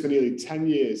doing this for nearly 10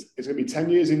 years. It's going to be 10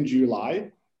 years in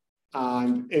July.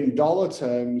 And in dollar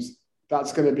terms,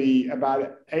 that's going to be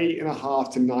about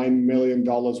 $8.5 to $9 million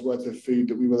worth of food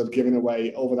that we will have given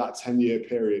away over that 10-year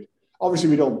period.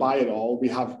 Obviously, we don't buy it all. We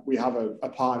have a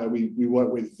partner we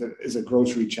work with that is a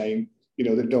grocery chain,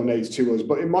 that donates to us.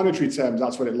 But in monetary terms,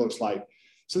 that's what it looks like.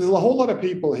 So there's a whole lot of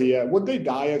people here. Would they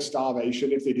die of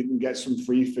starvation if they didn't get some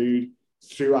free food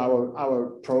through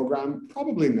our program?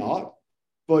 Probably not.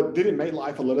 But did it make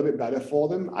life a little bit better for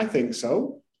them? I think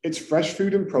so. It's fresh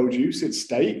food and produce. It's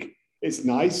steak. It's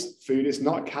nice food. It's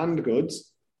not canned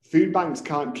goods. Food banks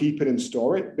can't keep it and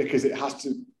store it because it has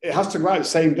to go out the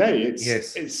same day.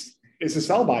 It's a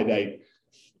sell-by date.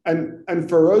 And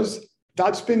for us,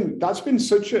 that's been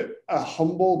such a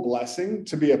humble blessing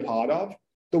to be a part of.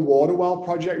 The water well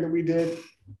project that we did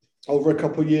over a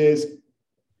couple of years.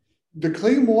 The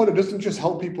clean water doesn't just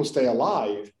help people stay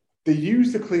alive. They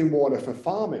use the clean water for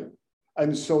farming.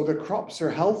 And so the crops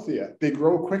are healthier, they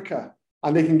grow quicker,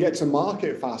 and they can get to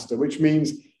market faster, which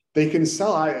means they can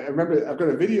sell. I remember I've got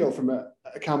a video from a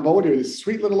Cambodia, this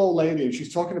sweet little old lady, and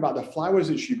she's talking about the flowers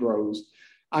that she grows.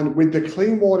 And with the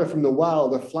clean water from the well,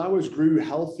 the flowers grew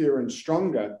healthier and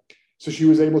stronger. So she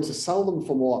was able to sell them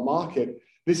for more at market.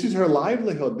 This is her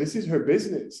livelihood. This is her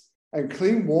business. And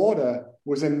clean water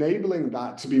was enabling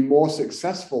that to be more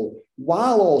successful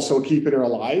while also keeping her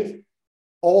alive,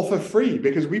 all for free,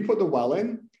 because we put the well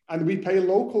in and we pay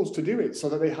locals to do it so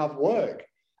that they have work.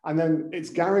 And then it's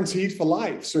guaranteed for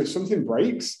life. So if something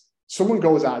breaks, someone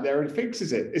goes out there and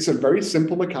fixes it. It's a very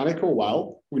simple mechanical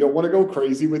well. We don't want to go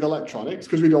crazy with electronics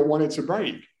because we don't want it to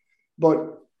break.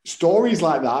 But stories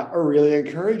like that are really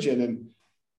encouraging. And,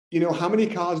 how many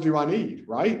cars do I need,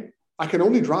 right? I can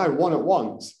only drive one at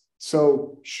once.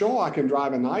 So sure, I can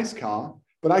drive a nice car,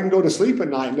 but I can go to sleep at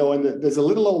night knowing that there's a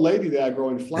little old lady there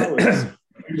growing flowers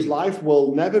whose life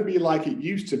will never be like it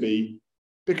used to be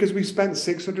because we spent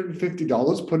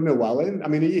 $650 putting a well in. I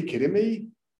mean, are you kidding me?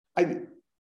 I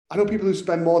know people who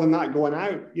spend more than that going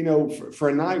out, for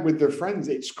a night with their friends.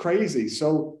 It's crazy.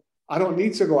 So I don't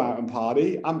need to go out and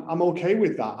party. I'm okay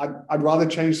with that. I'd rather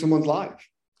change someone's life.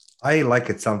 I like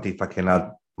it something, if I can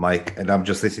add, Mike, and I'm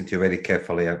just listening to you very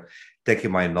carefully. I'm taking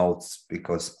my notes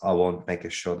because I won't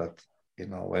make sure that,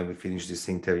 when we finish this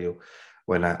interview,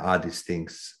 when I add these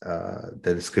things,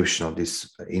 the description of this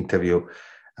interview,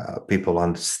 people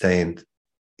understand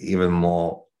even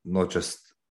more, not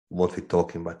just what we're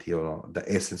talking about, the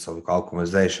essence of our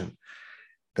conversation.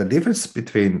 The difference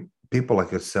between people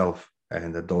like yourself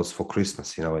and those for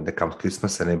Christmas, when they come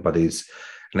Christmas and everybody's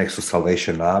next to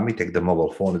Salvation Army, take the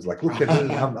mobile phone. It's like, look at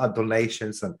me, I'm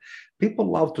donations. And people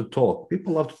love to talk.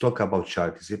 People love to talk about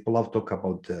charities. People love to talk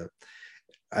about,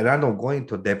 and I don't go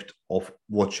into depth of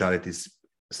what charities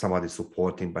somebody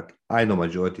supporting, but I know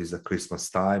majority is the Christmas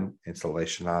time and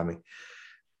Salvation Army.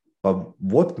 But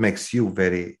what makes you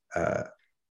very,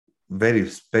 very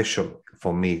special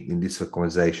for me in this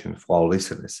conversation, for our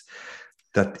listeners,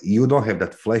 that you don't have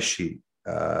that flashy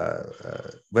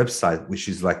website, which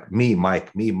is like me,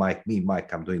 Mike,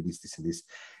 I'm doing this, and this.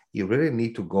 You really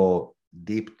need to go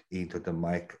deep into the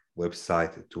Mike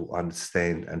website to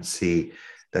understand and see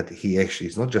that he actually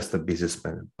is not just a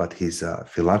businessman, but he's a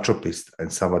philanthropist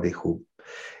and somebody who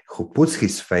puts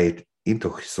his faith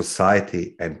into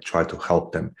society and try to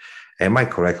help them. Am I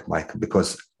correct, Mike?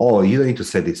 Because, you don't need to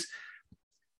say this.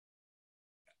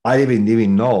 I didn't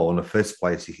even know on the first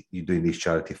place you're doing this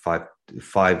charity 5K.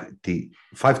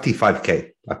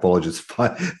 I apologize,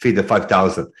 feed the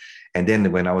 5,000. And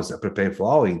then when I was preparing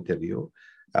for our interview,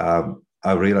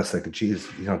 I realized, like, geez,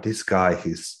 this guy,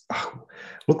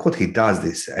 look what he does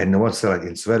this. And what's like,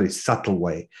 it's a very subtle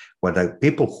way where the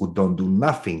people who don't do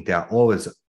nothing, they are always,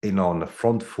 on the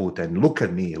front foot and look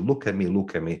at me.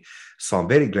 So I'm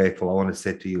very grateful. I want to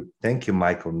say to you, thank you,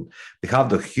 Mike, on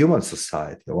behalf of the human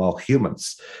society, of all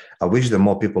humans. I wish there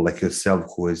more people like yourself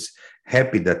who is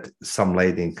happy that some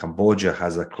lady in Cambodia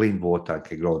has a clean water and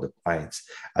can grow the plants.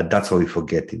 And that's what we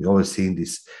forget. We always see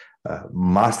these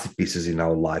masterpieces in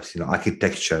our lives,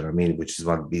 architecture, which is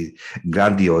one be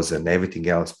grandiose and everything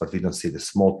else, but we don't see the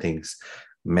small things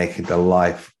making the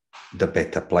life the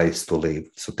better place to live.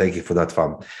 So thank you for that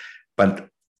one. But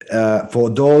for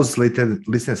those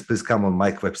listeners, please come on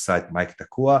Mike's website,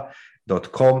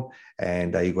 miketakua.com,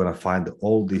 and you're going to find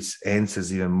all these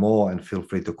answers even more, and feel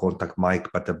free to contact Mike.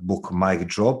 But the book Mike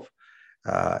Drop,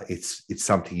 it's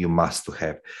something you must to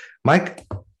have. Mike,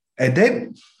 and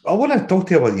then I want to talk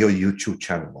to you about your YouTube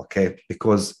channel, okay?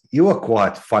 Because you are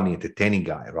quite funny, entertaining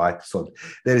guy, right? So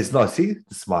there is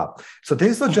smart. So there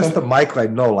is not just a mic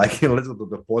right now, like, let's go to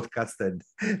the podcast and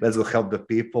let's go help the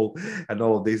people and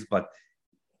all of this. But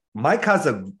Mike has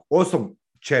an awesome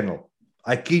channel.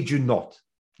 I kid you not.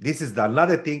 This is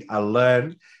another thing I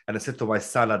learned. And I said to my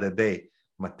son the other day,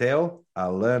 Mateo, I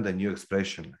learned a new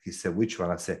expression. He said, which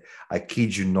one? I said, I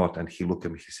kid you not. And he looked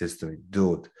at me, he says to me,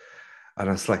 dude. And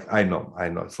I was like, I know.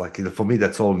 It's like, for me,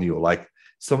 that's all new. Like,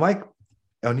 so Mike,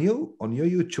 on your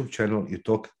YouTube channel, you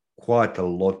talk quite a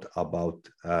lot about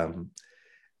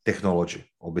technology.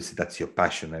 Obviously, that's your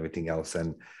passion, everything else.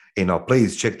 And,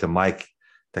 please check the Mike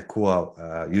Takua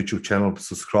YouTube channel,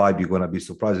 subscribe. You're going to be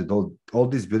surprised with all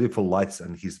these beautiful lights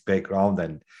and his background,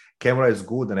 and camera is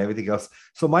good and everything else.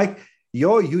 So Mike,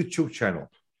 your YouTube channel.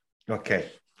 Okay.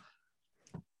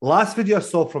 Last video I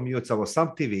saw from you, it was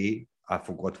some TV. I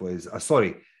forgot what it is.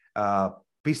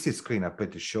 PC screen, I'm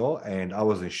pretty sure. And I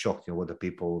was in shock, what the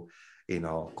people,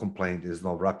 complained there's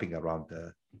no wrapping around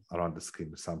the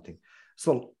screen or something.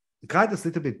 So guide us a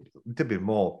little bit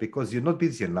more, because you're not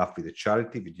busy enough with the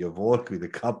charity, with your work, with a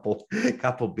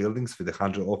couple buildings, with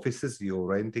 100 offices you're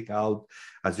renting out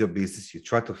as your business. You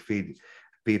try to feed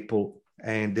people,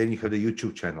 and then you have the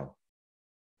YouTube channel.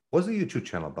 What's the YouTube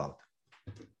channel about?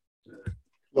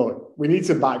 Look, we need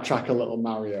to backtrack a little,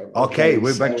 Mario. Okay,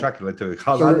 we're backtracking a little.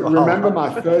 Remember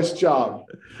my first job?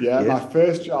 Yeah, my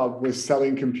first job was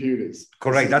selling computers.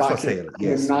 Correct, that's what I said.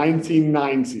 Yes. In the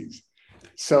 1990s.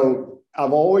 So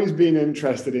I've always been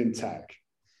interested in tech.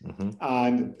 Mm-hmm.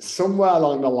 And somewhere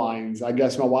along the lines, I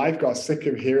guess my wife got sick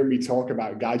of hearing me talk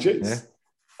about gadgets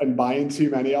and buying too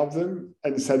many of them,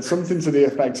 and said something to the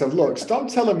effect of, look, stop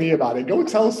telling me about it. Go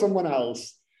tell someone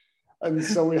else. And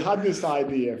so we had this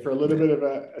idea for a little bit of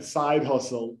a side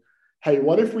hustle. Hey,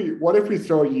 what if we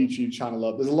throw a YouTube channel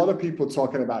up? There's a lot of people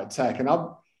talking about tech, and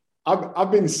I've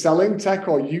been selling tech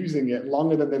or using it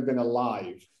longer than they've been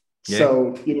alive. Yeah.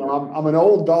 So, I'm an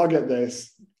old dog at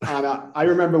this, and I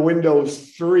remember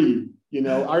Windows 3.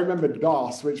 I remember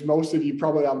DOS, which most of you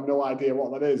probably have no idea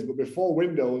what that is. But before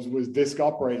Windows was disk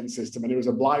operating system, and it was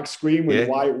a black screen with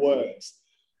white words.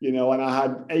 And I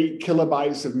had 8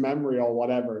 kilobytes of memory or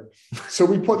whatever. So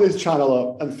we put this channel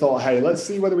up and thought, hey, let's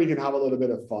see whether we can have a little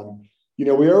bit of fun. We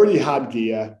already had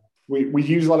gear. We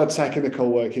use a lot of tech in the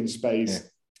co-working space. Yeah.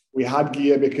 We had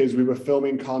gear because we were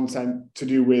filming content to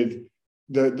do with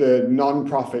the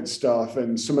non-profit stuff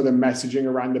and some of the messaging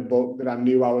around the book that I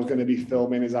knew I was going to be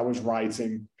filming as I was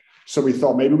writing. So we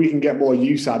thought maybe we can get more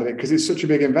use out of it, because it's such a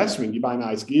big investment. You buy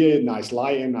nice gear, nice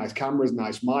lighting, nice cameras,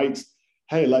 nice mics.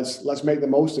 Hey, let's make the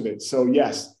most of it. So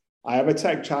yes, I have a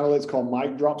tech channel. It's called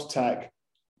Mike Drops Tech.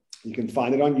 You can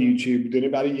find it on YouTube. Doing it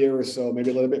about a year or so,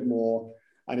 maybe a little bit more.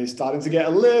 and it's starting to get a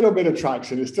little bit of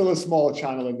traction. It's still a small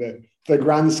channel in the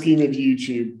grand scheme of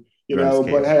YouTube,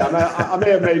 but hey, I may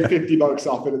have made $50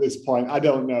 off it at this point. I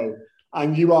don't know.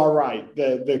 And you are right.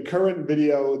 The current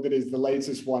video that is the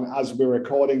latest one as we're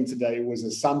recording today was a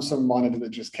Samsung monitor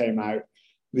that just came out,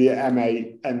 the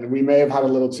M8, and we may have had a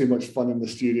little too much fun in the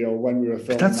studio when we were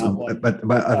filming that one. But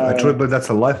I truly believe that's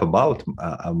a life about,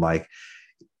 Mike.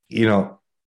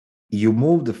 You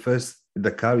move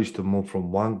the courage to move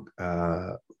from one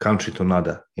country to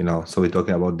another. So we're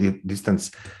talking about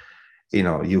distance.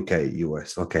 UK,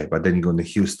 US, okay, but then you go to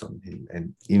Houston,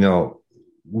 and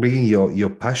bringing your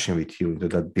passion with you into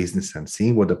that business and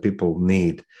seeing what the people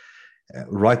need,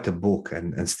 write a book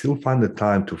and still find the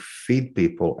time to feed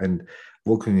people and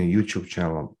work on your YouTube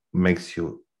channel makes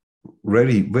you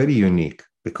very, very unique,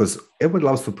 because everyone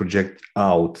loves to project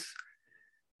out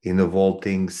in the world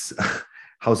things,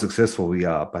 how successful we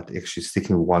are, but actually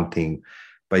sticking with one thing.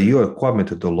 But you are quite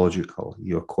methodological,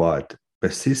 you're quite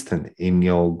persistent in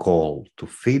your goal to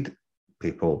feed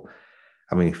people.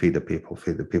 Feed the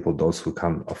people, those who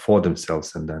can't afford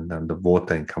themselves, and then the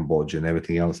water in Cambodia and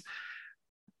everything else.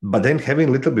 But then having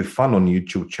a little bit fun on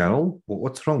YouTube channel,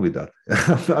 what's wrong with that?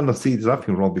 I don't see there's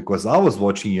nothing wrong, because I was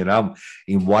watching you and I'm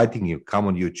inviting you, come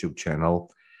on YouTube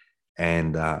channel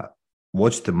and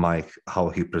watch the Mike, how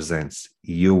he presents.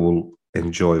 You will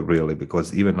enjoy really,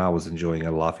 because even I was enjoying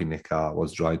a laugh in the car. I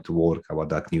was trying to work about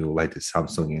that new latest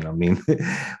Samsung,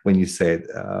 when you said,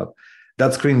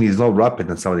 that screen is not wrapped,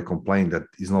 and somebody complained that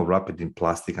it's not wrapped in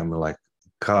plastic. I'm like,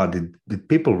 God, did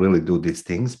people really do these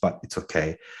things? But it's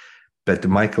okay. But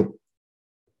Michael,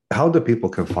 how the people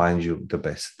can find you the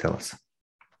best? Tell us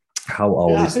how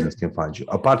our listeners can find you.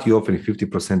 Apart, you offering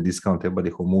 50% discount. Everybody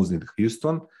who moves into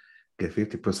Houston get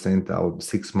 50% out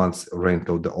 6 months rent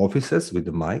of the offices with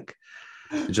the Mike.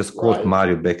 Just quote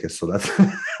Mario Becker. So that's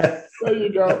there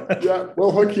you go. Yeah,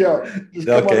 we'll hook you up. Just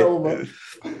come on over.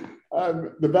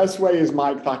 The best way is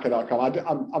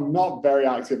MikeThacker.com. I'm not very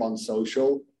active on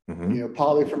social,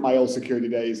 partly from my old security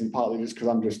days and partly just because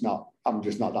I'm just not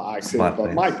that active.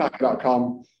 But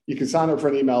MikeThacker.com, you can sign up for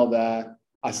an email there.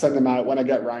 I send them out when I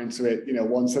get round to it,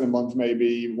 once in a month,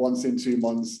 maybe once in 2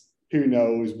 months, who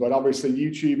knows? But obviously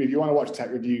YouTube, if you want to watch tech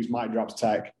reviews, Mike Drops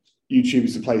Tech, YouTube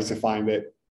is the place to find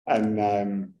it.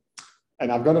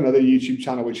 And I've got another YouTube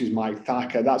channel, which is Mike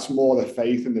Thacker. That's more the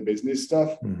faith and the business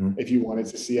stuff, if you wanted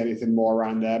to see anything more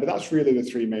around there. But that's really the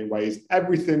three main ways.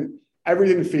 Everything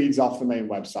feeds off the main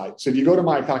website. So if you go to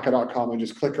MikeThacker.com and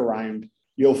just click around,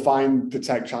 you'll find the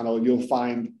tech channel, you'll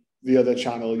find the other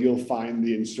channel, you'll find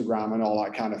the Instagram and all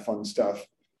that kind of fun stuff.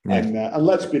 Yeah. And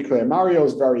let's be clear,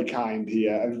 Mario's very kind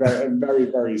here and very,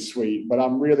 very sweet, but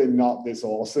I'm really not this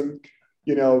awesome.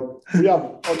 We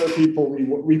have other people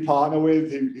we partner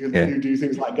with who do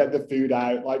things like get the food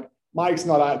out. Like Mike's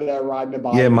not out there riding a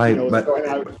bike, going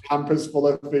out with campers full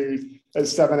of food at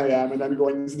 7 a.m. and then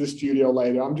going into the studio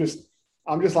later. I'm just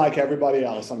like everybody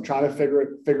else. I'm trying to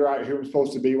figure out who I'm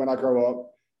supposed to be when I grow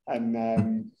up, and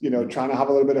trying to have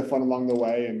a little bit of fun along the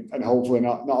way, and hopefully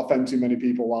not offend too many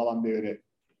people while I'm doing it.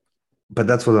 But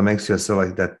that's what makes you so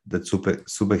like that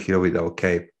superhero with our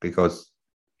cape, because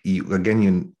you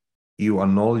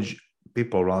acknowledge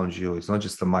people around you. It's not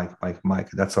just a Mike.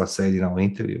 That's what I said in our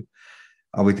interview.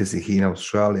 I witnessed it here in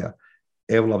Australia.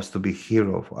 Everyone loves to be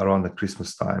hero around the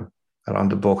Christmas time, around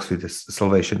the box with the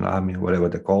Salvation Army, whatever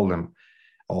they call them.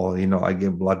 Or, I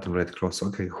give blood to Red Cross.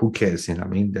 Okay, who cares?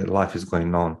 Their life is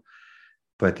going on.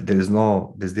 But there's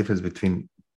difference between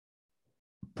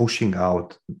pushing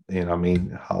out,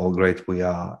 how great we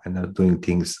are, and doing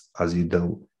things as you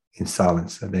do in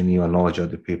silence, and then you acknowledge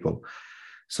other people.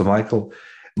 So Mike,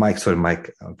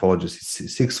 apologies.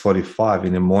 It's 6:45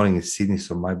 in the morning in Sydney,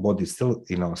 so my body is still,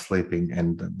 sleeping.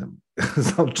 And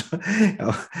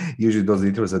usually those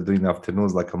interviews are doing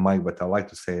afternoons like a Mike, but I like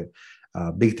to say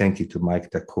a big thank you to Mike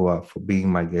Takua for being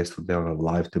my guest today on a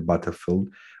live to Battlefield,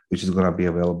 which is going to be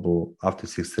available after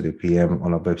 6:30 p.m.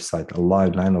 on our website,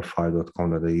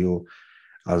 alive905.com.au,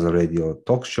 as a radio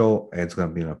talk show, and it's going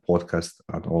to be on a podcast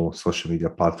on all social media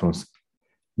platforms.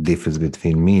 Difference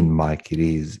between me and Mike, it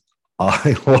is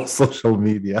I love social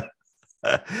media.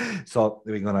 So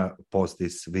we're going to post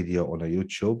this video on a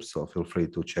YouTube, so feel free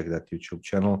to check that YouTube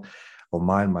channel of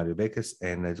mine, Mario Beckes,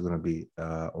 and it's going to be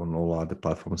on all other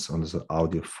platforms on the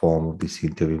audio form of this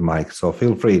interview with Mike. So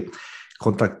feel free,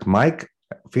 contact Mike,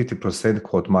 50%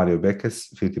 quote Mario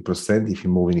Beckes, 50% if you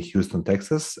move in Houston,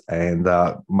 Texas, and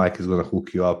Mike is going to hook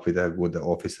you up with good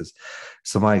offices.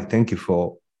 So Mike, thank you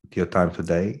for your time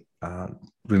today.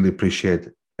 Really appreciate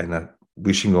it, and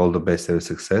wishing you all the best and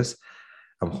success.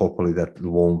 I'm hopefully that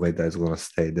warm weather is going to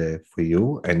stay there for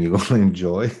you and you're going to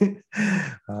enjoy.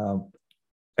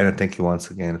 And I thank you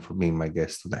once again for being my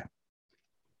guest today.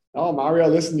 Oh, Mario,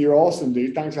 listen, you're awesome,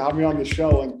 dude. Thanks for having me on the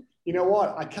show. And you know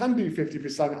what? I can do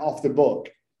 50% off the book.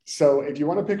 So if you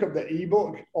want to pick up the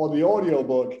ebook or the audio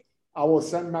book, I will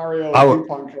send Mario a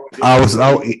coupon code. I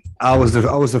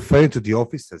was referring to the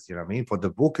offices, you know what I mean? For the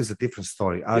book is a different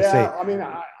story. I'll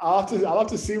have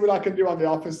to see what I can do on the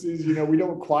offices. You know, we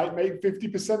don't quite make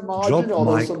 50% margin,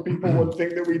 although some people would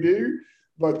think that we do.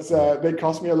 But they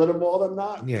cost me a little more than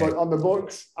that. Yeah. But on the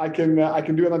books, I can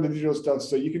do it on the digital stuff.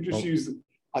 So you can just use.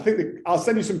 I think I'll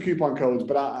send you some coupon codes,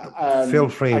 but feel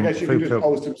free. I guess you can just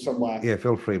post them somewhere. Yeah,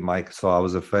 feel free, Mike. So I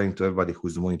was referring to everybody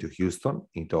who's moving to Houston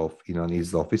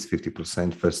needs the office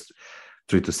 50% first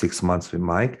 3 to 6 months with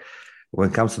Mike. When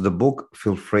it comes to the book,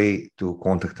 feel free to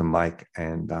contact Mike,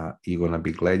 and you're gonna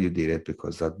be glad you did it,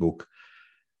 because that book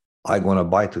I'm gonna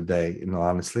buy today. You know,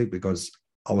 honestly, because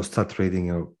I will start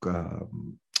reading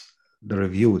the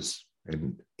reviews,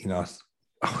 and you know,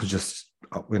 I was just.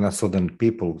 When I saw them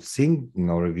people sing,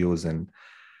 reviews and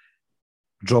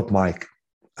drop Mike,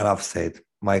 and I've said,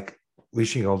 Mike,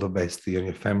 wishing all the best to you and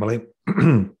your family.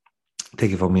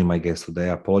 Thank you for being my guest today.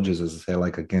 I apologize, as I say,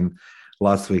 like again,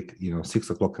 last week, 6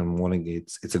 o'clock in the morning,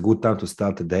 it's a good time to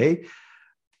start the day,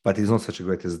 but it's not such a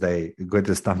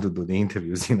greatest time to do the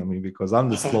interviews, because I'm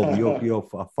the slow, you're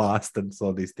fast and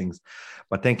so these things.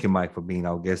 But thank you, Mike, for being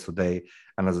our guest today.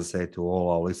 And as I said to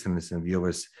all our listeners and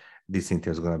viewers, this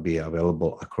interview is going to be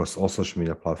available across all social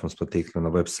media platforms, particularly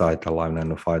on the website,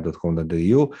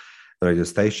 alive905.com.au, the radio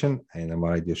station, and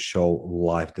my radio show,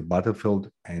 Live the Battlefield,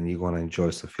 and you're going to enjoy.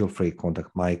 So feel free to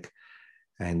contact Mike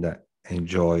and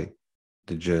enjoy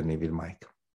the journey with Mike.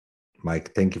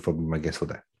 Mike, thank you for being my guest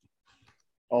today.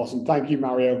 Awesome. Thank you,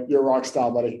 Mario. You're a rock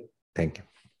star, buddy. Thank you.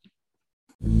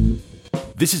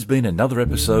 This has been another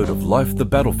episode of Life the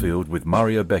Battlefield with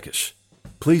Mario Bekish.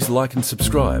 Please like and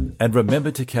subscribe, and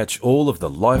remember to catch all of the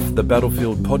Life the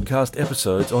Battlefield podcast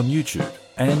episodes on YouTube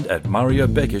and at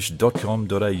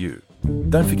mariobekish.com.au.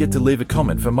 Don't forget to leave a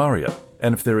comment for Mario,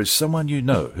 and if there is someone you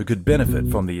know who could benefit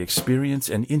from the experience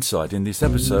and insight in this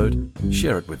episode,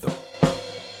 share it with them.